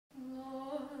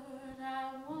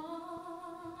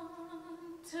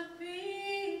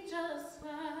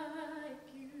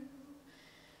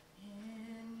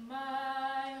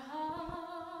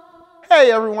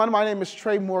Hey everyone, my name is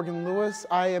Trey Morgan Lewis.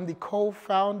 I am the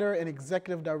co-founder and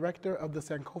executive director of the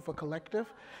Sankofa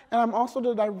Collective, and I'm also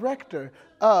the director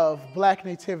of Black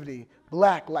Nativity,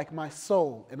 Black like my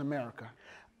soul in America.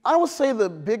 I would say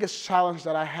the biggest challenge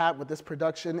that I had with this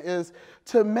production is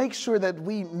to make sure that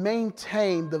we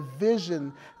maintain the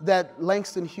vision that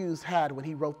Langston Hughes had when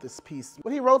he wrote this piece.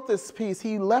 When he wrote this piece,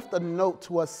 he left a note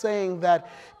to us saying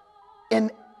that in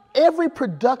every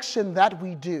production that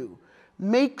we do,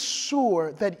 make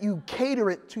sure that you cater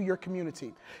it to your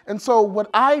community. And so what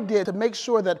I did to make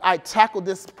sure that I tackled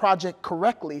this project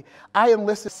correctly, I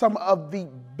enlisted some of the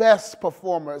best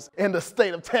performers in the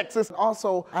state of Texas.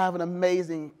 Also, I have an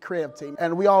amazing creative team.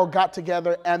 And we all got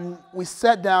together and we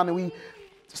sat down and we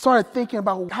started thinking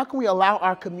about how can we allow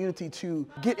our community to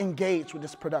get engaged with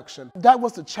this production. That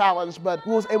was the challenge, but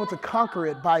we was able to conquer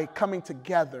it by coming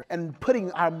together and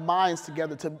putting our minds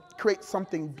together to create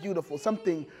something beautiful,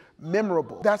 something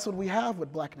memorable. That's what we have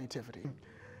with Black Nativity.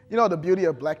 You know, the beauty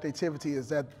of Black Nativity is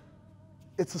that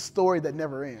it's a story that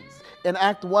never ends. In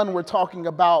Act 1, we're talking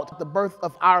about the birth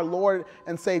of our Lord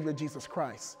and Savior, Jesus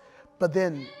Christ. But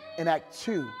then in Act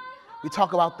 2, we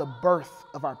talk about the birth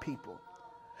of our people.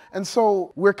 And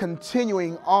so we're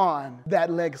continuing on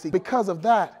that legacy. Because of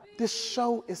that, this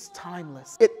show is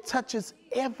timeless. It touches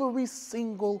every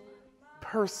single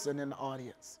person in the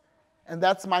audience. And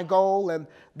that's my goal, and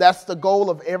that's the goal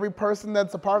of every person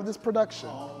that's a part of this production.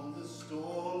 On the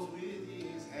storms with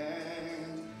his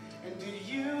hand, and do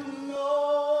you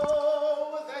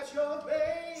know that your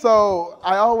baby... So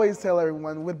I always tell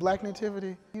everyone, with Black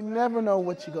Nativity, you never know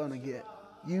what you're gonna get.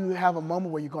 You have a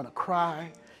moment where you're gonna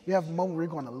cry, you have a moment where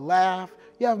you're gonna laugh,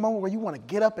 you have a moment where you wanna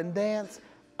get up and dance.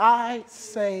 I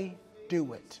say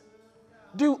do it.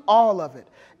 Do all of it.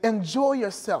 Enjoy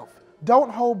yourself. Don't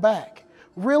hold back.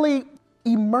 Really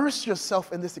immerse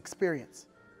yourself in this experience,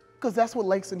 because that's what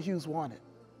Langston Hughes wanted.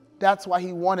 That's why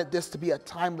he wanted this to be a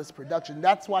timeless production.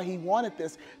 That's why he wanted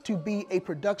this to be a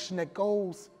production that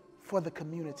goes for the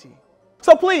community.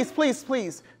 So please, please,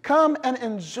 please, come and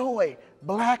enjoy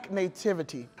Black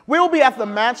Nativity. We will be at the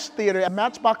Match Theater at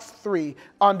Matchbox 3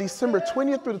 on December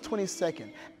 20th through the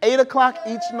 22nd, 8 o'clock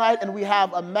each night, and we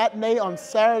have a matinee on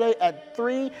Saturday at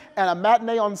 3 and a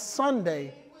matinee on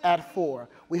Sunday at 4.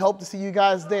 We hope to see you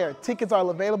guys there. Tickets are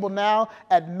available now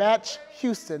at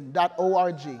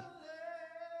matchhouston.org.